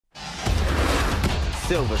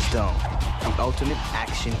Silverstone, the ultimate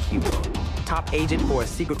action hero. Top agent for a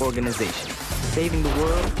secret organization, saving the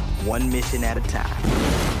world one mission at a time.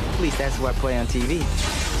 At least that's who I play on TV.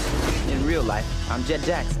 In real life, I'm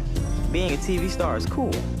Jet.Jackson. Being a TV star is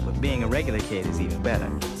cool, but being a regular kid is even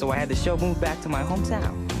better. So I had the show move back to my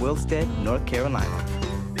hometown, Wilstead, North Carolina.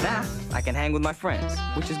 Now, I can hang with my friends,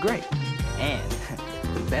 which is great. And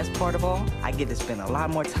the best part of all, I get to spend a lot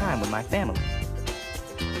more time with my family.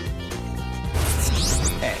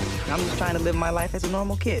 Hey, I'm just trying to live my life as a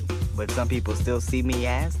normal kid, but some people still see me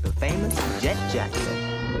as the famous Jet.Jackson.